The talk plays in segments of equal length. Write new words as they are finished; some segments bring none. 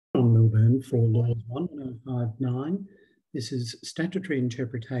again for LAWS 11059. This is statutory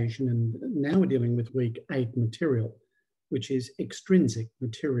interpretation, and now we're dealing with week 8 material, which is extrinsic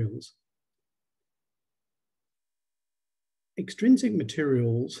materials. Extrinsic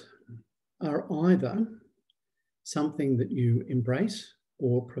materials are either something that you embrace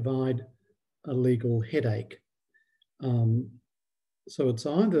or provide a legal headache. So it's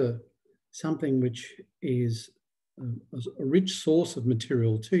either something which is a rich source of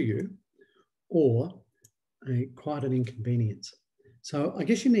material to you, or quite an inconvenience. So I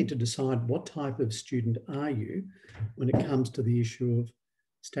guess you need to decide what type of student are you when it comes to the issue of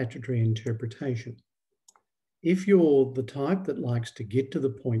statutory interpretation. If you're the type that likes to get to the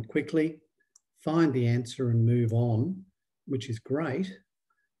point quickly, find the answer and move on, which is great,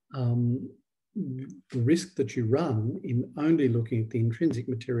 the risk that you run in only looking at the intrinsic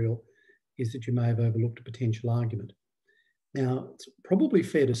material is that you may have overlooked a potential argument. Now, it's probably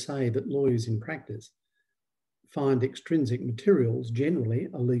fair to say that lawyers in practice find extrinsic materials generally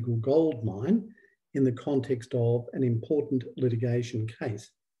a legal goldmine in the context of an important litigation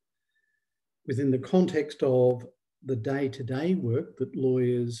case. Within the context of the day-to-day work that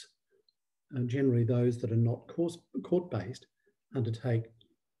lawyers, generally those that are not court-based, undertake,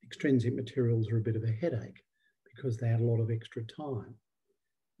 extrinsic materials are a bit of a headache because they add a lot of extra time.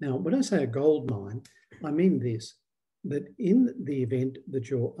 Now, when I say a goldmine, I mean this, that in the event that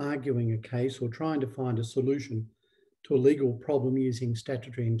you're arguing a case or trying to find a solution to a legal problem using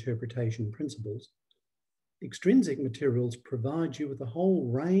statutory interpretation principles, extrinsic materials provide you with a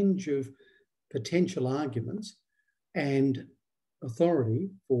whole range of potential arguments and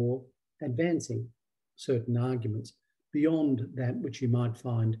authority for advancing certain arguments beyond that which you might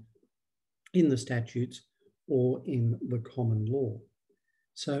find in the statutes or in the common law.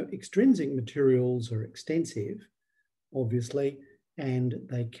 So extrinsic materials are extensive, obviously, and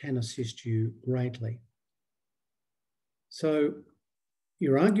they can assist you greatly. So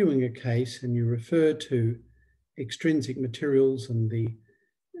you're arguing a case and you refer to extrinsic materials, and the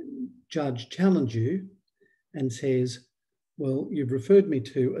judge challenges you and says, well, you've referred me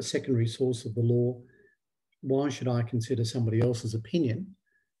to a secondary source of the law. Why should I consider somebody else's opinion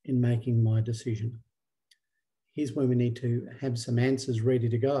in making my decision? Here's where we need to have some answers ready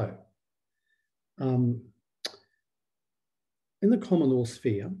to go. In the common law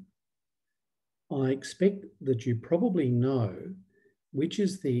sphere, I expect that you probably know which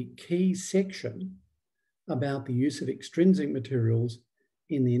is the key section about the use of extrinsic materials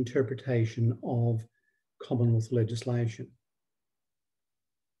in the interpretation of Commonwealth legislation.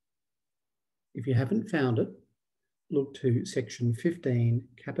 If you haven't found it, look to section 15,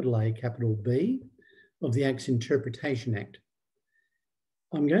 capital A, capital B of the Acts Interpretation Act.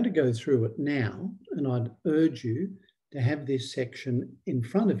 I'm going to go through it now, and I'd urge you to have this section in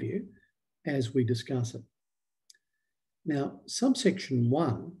front of you as we discuss it. Now, subsection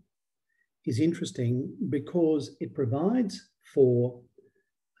 1 is interesting because it provides for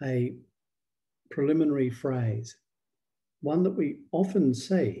a preliminary phrase, one that we often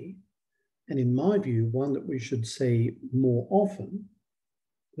see, and in my view, one that we should see more often.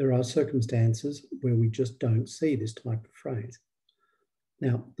 There are circumstances where we just don't see this type of phrase.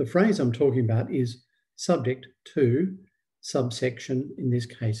 Now, the phrase I'm talking about is subject to subsection, in this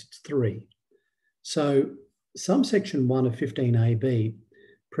case, it's 3. So subsection 1 of 15AB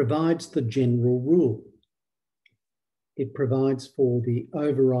provides the general rule. It provides for the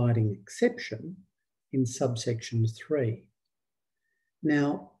overriding exception in subsection 3.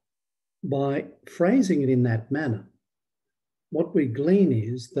 Now, by phrasing it in that manner, what we glean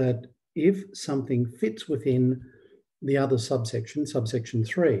is that if something fits within the other subsection, subsection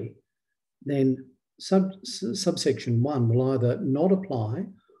 3, then subsection 1 will either not apply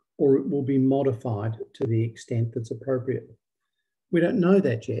or it will be modified to the extent that's appropriate. We don't know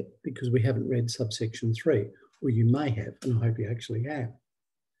that yet because we haven't read subsection 3, or you may have, and I hope you actually have.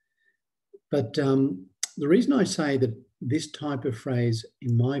 But the reason I say that this type of phrase,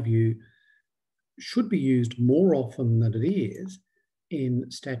 in my view, should be used more often than it is in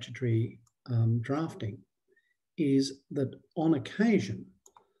statutory drafting is that on occasion,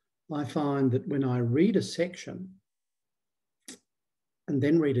 I find that when I read a section and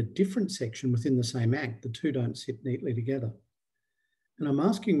then read a different section within the same act, the two don't sit neatly together. And I'm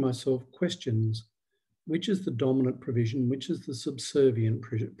asking myself questions: which is the dominant provision? Which is the subservient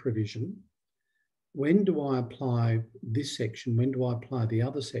provision? When do I apply this section? When do I apply the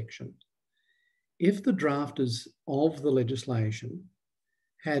other section? If the drafters of the legislation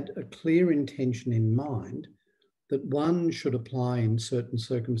had a clear intention in mind that one should apply in certain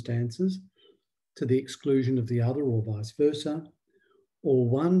circumstances to the exclusion of the other or vice versa, or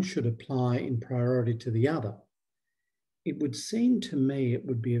one should apply in priority to the other, it would seem to me it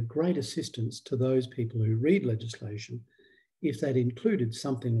would be of great assistance to those people who read legislation if that included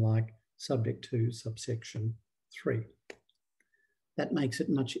something like subject to subsection 3. That makes it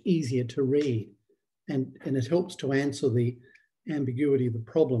much easier to read, and it helps to answer the ambiguity of the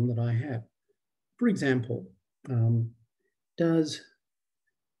problem that I have. For example, does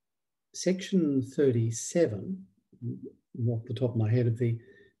section 37, off the top of my head, of the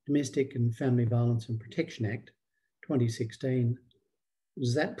Domestic and Family Violence and Protection Act 2016,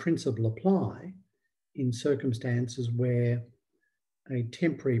 does that principle apply in circumstances where a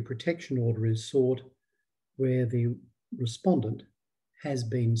temporary protection order is sought where the respondent has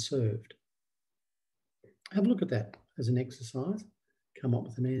been served? Have a look at that as an exercise, come up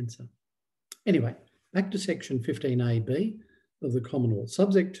with an answer. Anyway, back to section 15AB of the Common Law.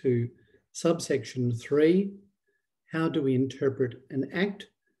 Subject to subsection 3, how do we interpret an act?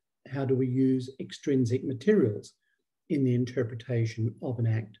 How do we use extrinsic materials in the interpretation of an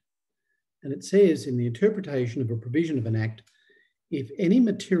act? And it says in the interpretation of a provision of an act, if any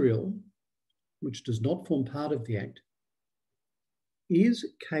material which does not form part of the act is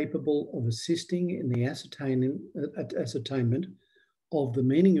capable of assisting in the ascertainment of the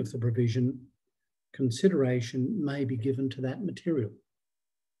meaning of the provision, consideration may be given to that material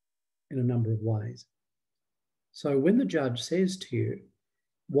in a number of ways. So when the judge says to you,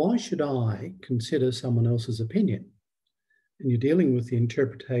 why should I consider someone else's opinion? And you're dealing with the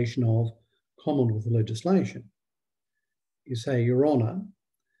interpretation of Commonwealth legislation. You say, Your Honour,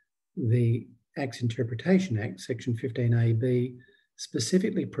 the Acts Interpretation Act, section 15AB,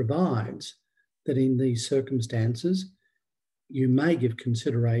 specifically provides that in these circumstances, you may give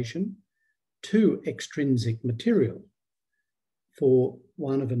consideration to extrinsic material for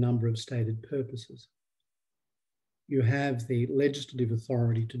one of a number of stated purposes. You have the legislative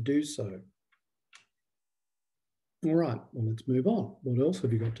authority to do so. All right, well, let's move on. What else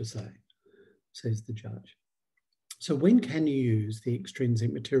have you got to say? Says the judge. So when can you use the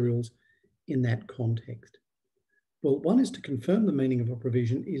extrinsic materials in that context? Well, one is to confirm the meaning of a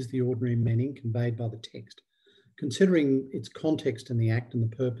provision is the ordinary meaning conveyed by the text, considering its context in the act and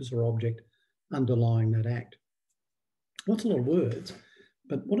the purpose or object underlying that act. That's a lot of words,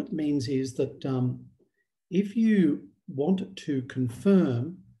 but what it means is that if you want to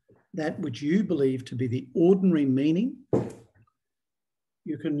confirm that which you believe to be the ordinary meaning,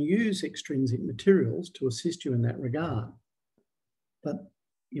 you can use extrinsic materials to assist you in that regard. But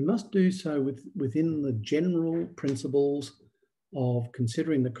you must do so within the general principles of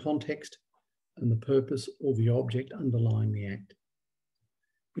considering the context and the purpose or the object underlying the act,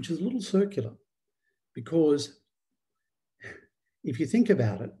 which is a little circular, because if you think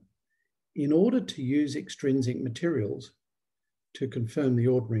about it, in order to use extrinsic materials to confirm the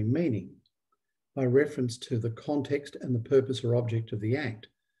ordinary meaning by reference to the context and the purpose or object of the act,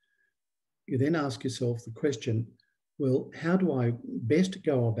 you then ask yourself the question, well, how do I best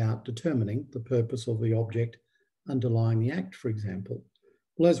go about determining the purpose or the object underlying the act, for example?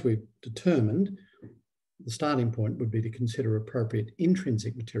 Well, as we've determined, the starting point would be to consider appropriate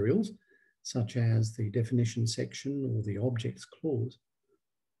intrinsic materials, such as the definition section or the objects clause.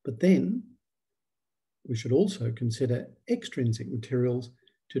 But then we should also consider extrinsic materials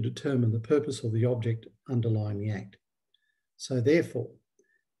to determine the purpose or the object underlying the act. So therefore,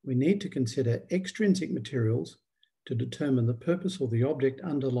 we need to consider extrinsic materials to determine the purpose or the object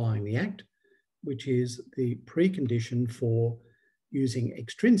underlying the act, which is the precondition for using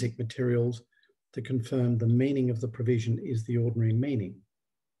extrinsic materials to confirm the meaning of the provision is the ordinary meaning.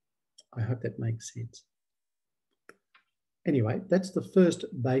 I hope that makes sense. Anyway, that's the first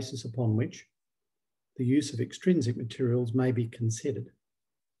basis upon which the use of extrinsic materials may be considered.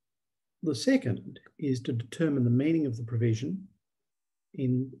 The second is to determine the meaning of the provision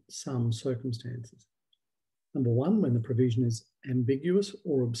in some circumstances. Number one, when the provision is ambiguous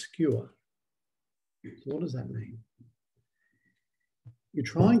or obscure. So what does that mean? You're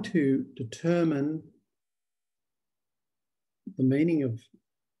trying to determine the meaning of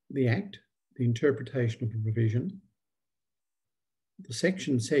the act, the interpretation of a provision. The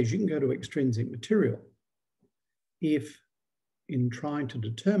section says you can go to extrinsic material if, in trying to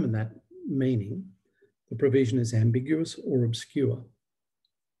determine that meaning, the provision is ambiguous or obscure.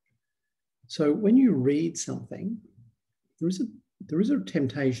 So when you read something, there is a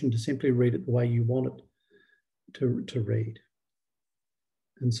temptation to simply read it the way you want it to read.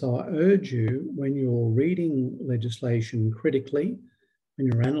 And so I urge you, when you're reading legislation critically, when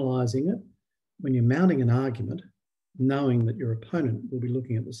you're analysing it, when you're mounting an argument, knowing that your opponent will be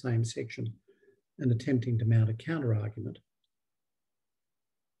looking at the same section and attempting to mount a counter-argument,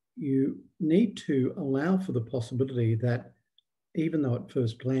 you need to allow for the possibility that even though at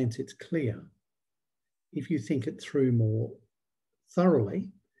first glance it's clear, if you think it through more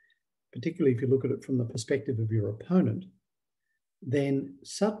thoroughly, particularly if you look at it from the perspective of your opponent, then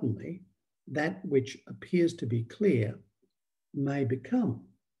suddenly that which appears to be clear may become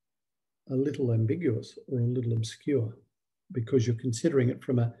a little ambiguous or a little obscure because you're considering it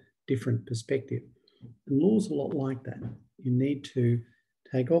from a different perspective. And law's a lot like that. You need to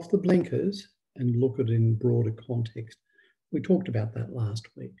take off the blinkers and look at it in broader context. We talked about that last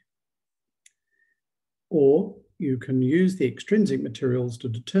week. Or you can use the extrinsic materials to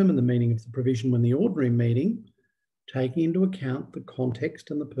determine the meaning of the provision when the ordinary meaning, taking into account the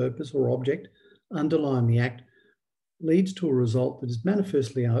context and the purpose or object underlying the act, leads to a result that is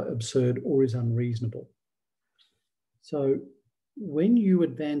manifestly absurd or is unreasonable. So when you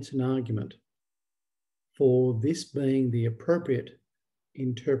advance an argument for this being the appropriate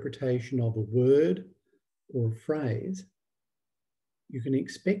interpretation of a word or a phrase, you can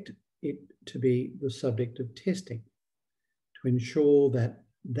expect it to be the subject of testing to ensure that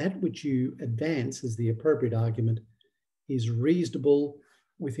that which you advance as the appropriate argument is reasonable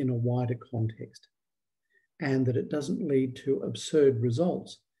within a wider context, and that it doesn't lead to absurd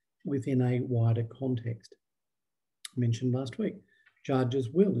results within a wider context. I mentioned last week, judges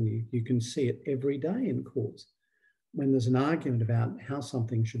will, and you can see it every day in courts. When there's an argument about how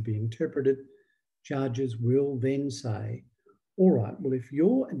something should be interpreted, judges will then say, all right, well, if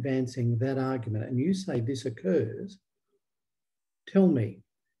you're advancing that argument and you say this occurs, tell me,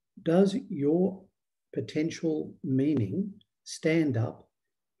 does your potential meaning stand up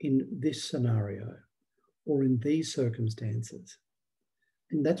in this scenario or in these circumstances?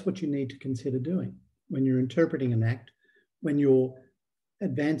 And that's what you need to consider doing when you're interpreting an act, when you're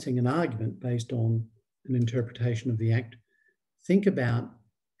advancing an argument based on an interpretation of the act. Think about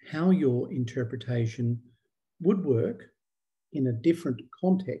how your interpretation would work in a different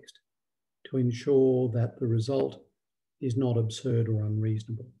context to ensure that the result is not absurd or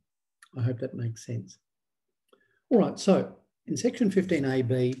unreasonable. I hope that makes sense. All right, so in section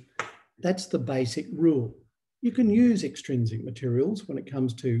 15AB, that's the basic rule. You can use extrinsic materials when it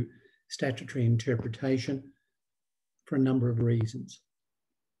comes to statutory interpretation for a number of reasons.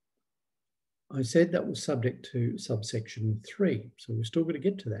 I said that was subject to subsection 3, so we're still going to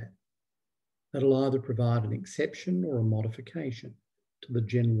get to that. That'll either provide an exception or a modification to the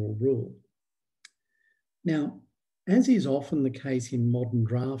general rule. Now, as is often the case in modern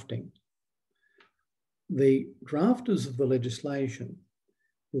drafting, the drafters of the legislation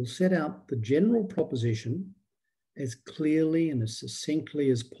will set out the general proposition as clearly and as succinctly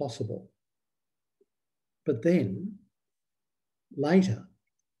as possible, but then later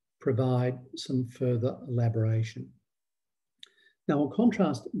provide some further elaboration. Now, I'll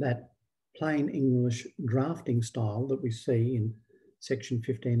contrast that plain English drafting style that we see in section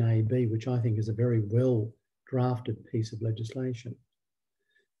 15AB, which I think is a very well drafted piece of legislation,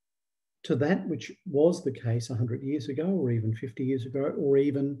 to that which was the case 100 years ago, or even 50 years ago, or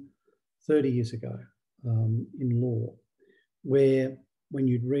even 30 years ago in law, where when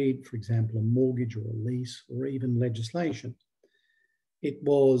you'd read, for example, a mortgage or a lease or even legislation, it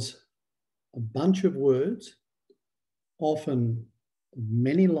was a bunch of words, often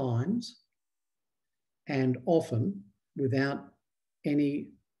many lines, and often without any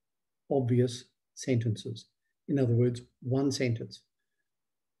obvious sentences. In other words, one sentence,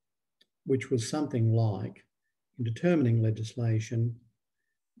 which was something like, in determining legislation,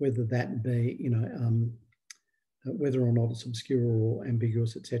 whether that be, whether or not it's obscure or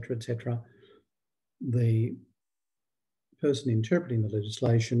ambiguous, etc., the person interpreting the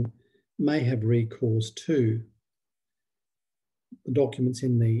legislation may have recourse to the documents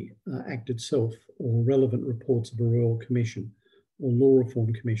in the Act itself, or relevant reports of a Royal Commission, or Law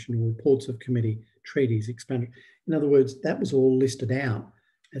Reform Commission, or reports of committee, treaties, explanatory. In other words, that was all listed out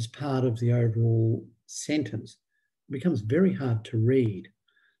as part of the overall sentence. It becomes very hard to read.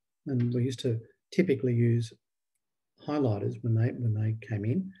 And we used to typically use highlighters when they came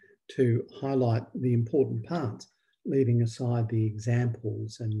in to highlight the important parts, leaving aside the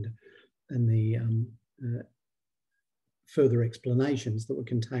examples and the further explanations that were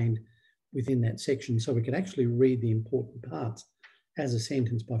contained within that section, so we could actually read the important parts as a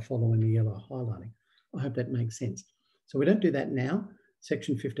sentence by following the yellow highlighting. I hope that makes sense. So we don't do that now.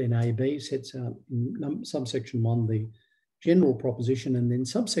 Section 15AB sets out in subsection 1 the general proposition, and then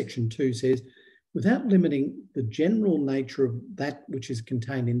subsection 2 says, without limiting the general nature of that which is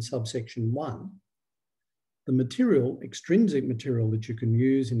contained in subsection 1, the material, extrinsic material that you can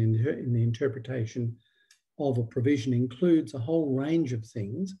use in the interpretation of a provision includes a whole range of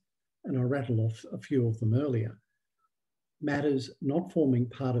things and I rattled off a few of them earlier. Matters not forming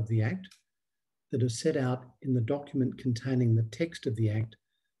part of the Act that are set out in the document containing the text of the Act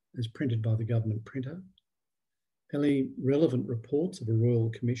as printed by the government printer, any relevant reports of a Royal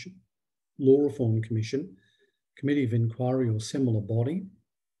Commission, Law Reform Commission, Committee of Inquiry or similar body,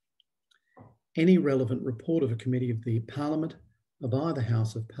 any relevant report of a committee of the Parliament, of either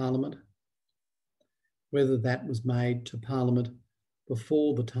House of Parliament, whether that was made to Parliament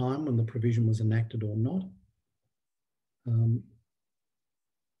before the time when the provision was enacted or not,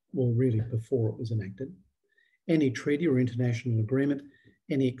 well, really before it was enacted, any treaty or international agreement,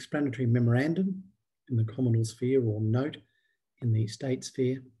 any explanatory memorandum in the Commonwealth sphere or note in the state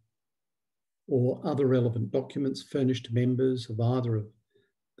sphere, or other relevant documents furnished to members of either of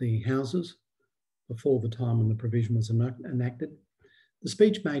the houses before the time when the provision was enacted, the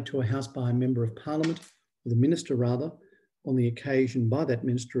speech made to a house by a member of Parliament, or the minister rather, on the occasion by that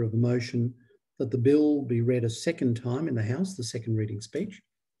minister of a motion that the bill be read a second time in the House, the second reading speech,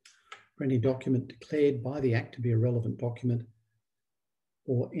 or any document declared by the Act to be a relevant document,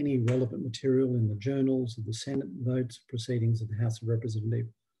 or any relevant material in the journals of the Senate, votes, proceedings of the House of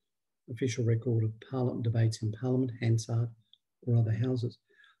Representatives, official record of Parliament debates in Parliament, Hansard, or other houses.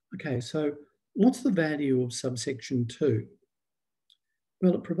 Okay, so what's the value of subsection 2?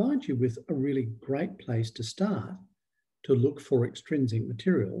 Well, it provides you with a really great place to start to look for extrinsic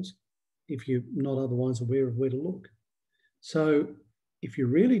materials if you're not otherwise aware of where to look. So if you're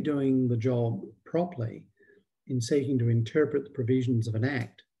really doing the job properly in seeking to interpret the provisions of an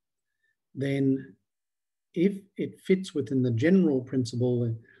Act, then if it fits within the general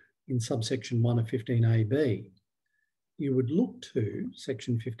principle in subsection 1 of 15AB, you would look to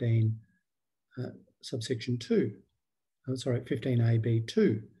section 15, subsection 2,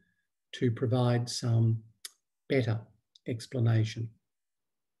 15AB2, to provide some better explanation.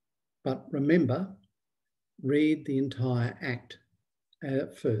 But remember, read the entire Act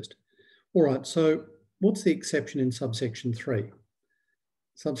first. All right, so what's the exception in subsection 3?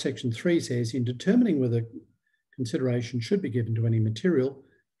 Subsection 3 says, in determining whether consideration should be given to any material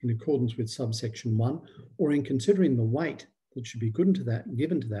in accordance with subsection 1, or in considering the weight that should be given to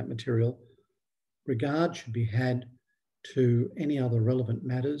that material, regard should be had to any other relevant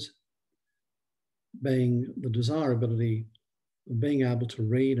matters, being the desirability of being able to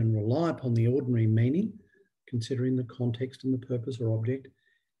read and rely upon the ordinary meaning, considering the context and the purpose or object,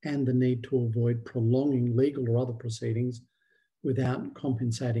 and the need to avoid prolonging legal or other proceedings without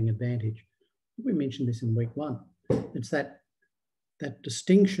compensating advantage. We mentioned this in week 1. It's that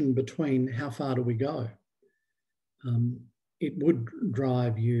distinction between how far do we go. It would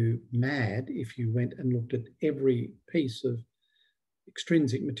drive you mad if you went and looked at every piece of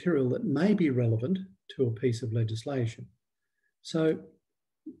extrinsic material that may be relevant to a piece of legislation. So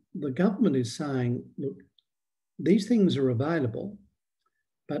the government is saying, look, these things are available,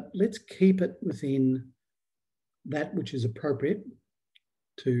 but let's keep it within that which is appropriate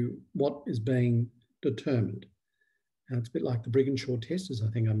to what is being determined. Now, it's a bit like the Brigginshaw test, as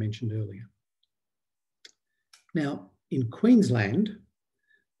I think I mentioned earlier. Now, in Queensland,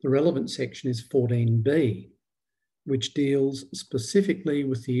 the relevant section is 14B, which deals specifically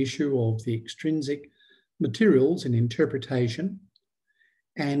with the issue of the extrinsic materials in interpretation,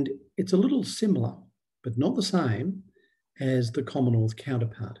 and it's a little similar, but not the same, as the Commonwealth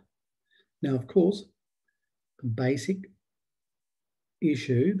counterpart. Now, of course, the basic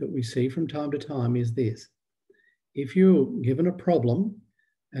issue that we see from time to time is this. If you're given a problem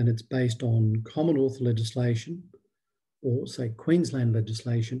and it's based on Commonwealth legislation or, say, Queensland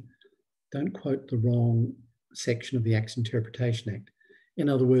legislation, don't quote the wrong section of the Acts Interpretation Act. In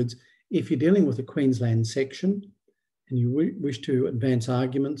other words, if you're dealing with a Queensland section and you wish to advance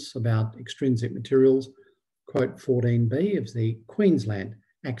arguments about extrinsic materials, quote 14B of the Queensland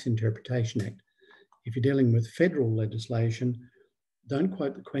Acts Interpretation Act. If you're dealing with federal legislation, don't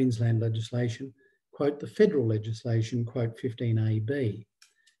quote the Queensland legislation, quote the federal legislation, quote 15AB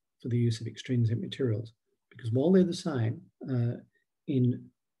for the use of extrinsic materials. Because while they're the same in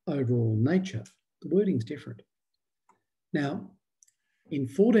overall nature, the wording's different. Now, in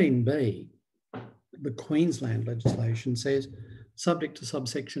 14B, the Queensland legislation says, subject to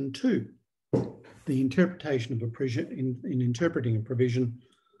subsection 2, the interpretation of a provision, in interpreting a provision,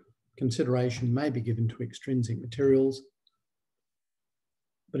 consideration may be given to extrinsic materials.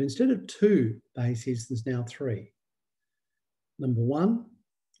 But instead of 2 bases, there's now 3. Number 1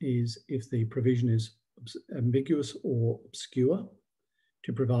 is if the provision is ambiguous or obscure,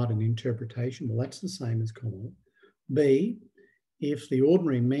 to provide an interpretation. Well, that's the same as Commonwealth. B, if the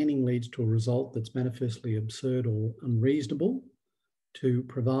ordinary meaning leads to a result that's manifestly absurd or unreasonable, to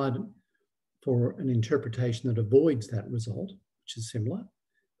provide for an interpretation that avoids that result, which is similar.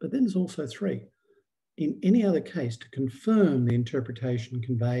 But then there's also 3. In any other case, to confirm the interpretation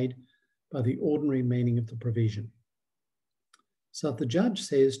conveyed by the ordinary meaning of the provision. So if the judge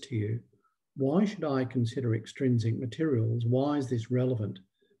says to you, why should I consider extrinsic materials? Why is this relevant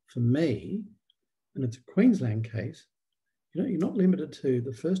for me? And it's a Queensland case, you're not limited to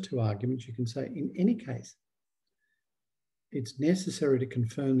the first 2 arguments. You can say in any case, it's necessary to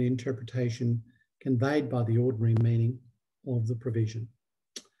confirm the interpretation conveyed by the ordinary meaning of the provision.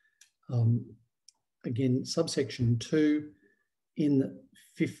 Again, subsection 2 in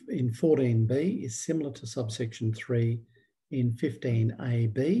 14b is similar to subsection 3 in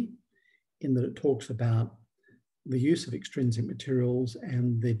 15ab, in that it talks about the use of extrinsic materials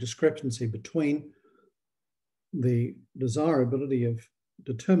and the discrepancy between the desirability of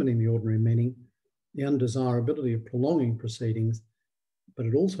determining the ordinary meaning, the undesirability of prolonging proceedings, but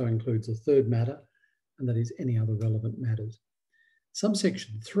it also includes a third matter, and that is any other relevant matters.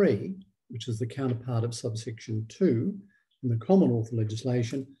 Subsection 3, which is the counterpart of subsection 2 in the Commonwealth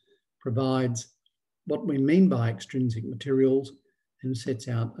legislation, provides what we mean by extrinsic materials and sets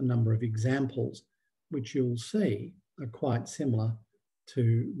out a number of examples, which you'll see are quite similar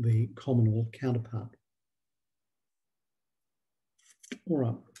to the Commonwealth counterpart. All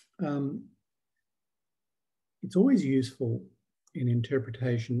right. It's always useful in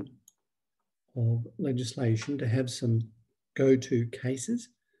interpretation of legislation to have some go-to cases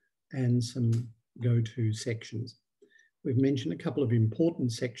and some go-to sections. We've mentioned a couple of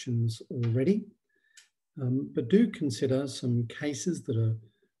important sections already, but do consider some cases that are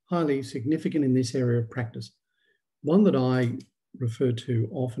highly significant in this area of practice. One that I refer to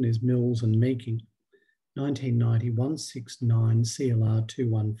often is Mills and Meeking, 1990-169 CLR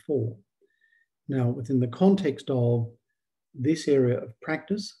 214. Now, within the context of this area of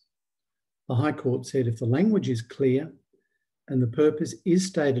practice, the High Court said if the language is clear and the purpose is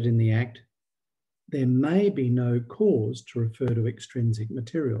stated in the Act, there may be no cause to refer to extrinsic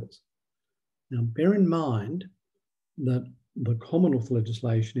materials. Now, bear in mind that the Commonwealth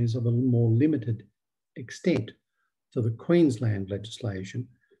legislation is of a more limited extent to the Queensland legislation.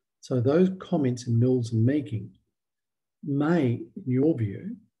 So those comments in Mills and Meeking may, in your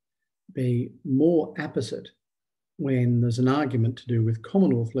view, be more apposite when there's an argument to do with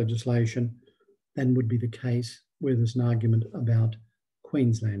Commonwealth legislation than would be the case where there's an argument about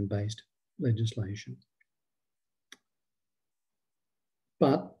Queensland-based legislation.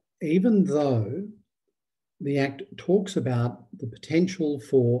 But even though the Act talks about the potential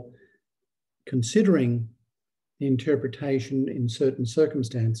for considering the interpretation in certain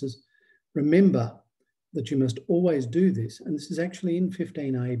circumstances, remember that you must always do this, and this is actually in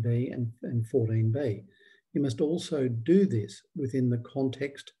 15AB and 14B. You must also do this within the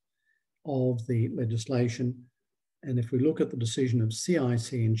context of the legislation. And if we look at the decision of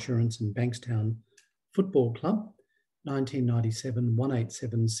CIC Insurance and Bankstown Football Club,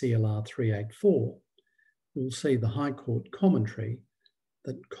 1997-187 CLR 384, you'll see the High Court commentary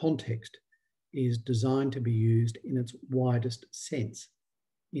that context is designed to be used in its widest sense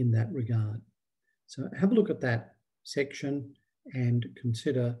in that regard. So have a look at that section and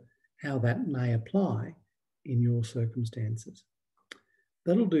consider how that may apply in your circumstances.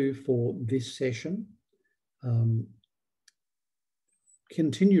 That'll do for this session.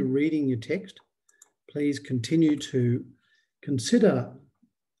 Continue reading your text. Please continue to consider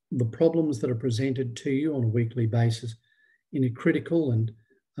the problems that are presented to you on a weekly basis in a critical and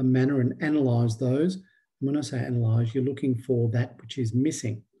a manner and analyse those. And when I say analyse, you're looking for that which is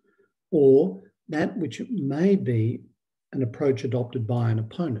missing or that which may be an approach adopted by an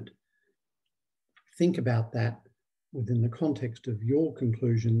opponent. Think about that within the context of your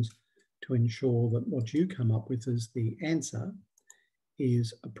conclusions to ensure that what you come up with as the answer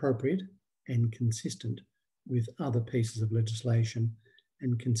is appropriate and consistent with other pieces of legislation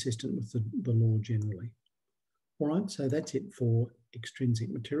and consistent with the law generally. All right, so that's it for extrinsic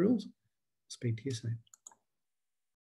materials. Speak to you soon.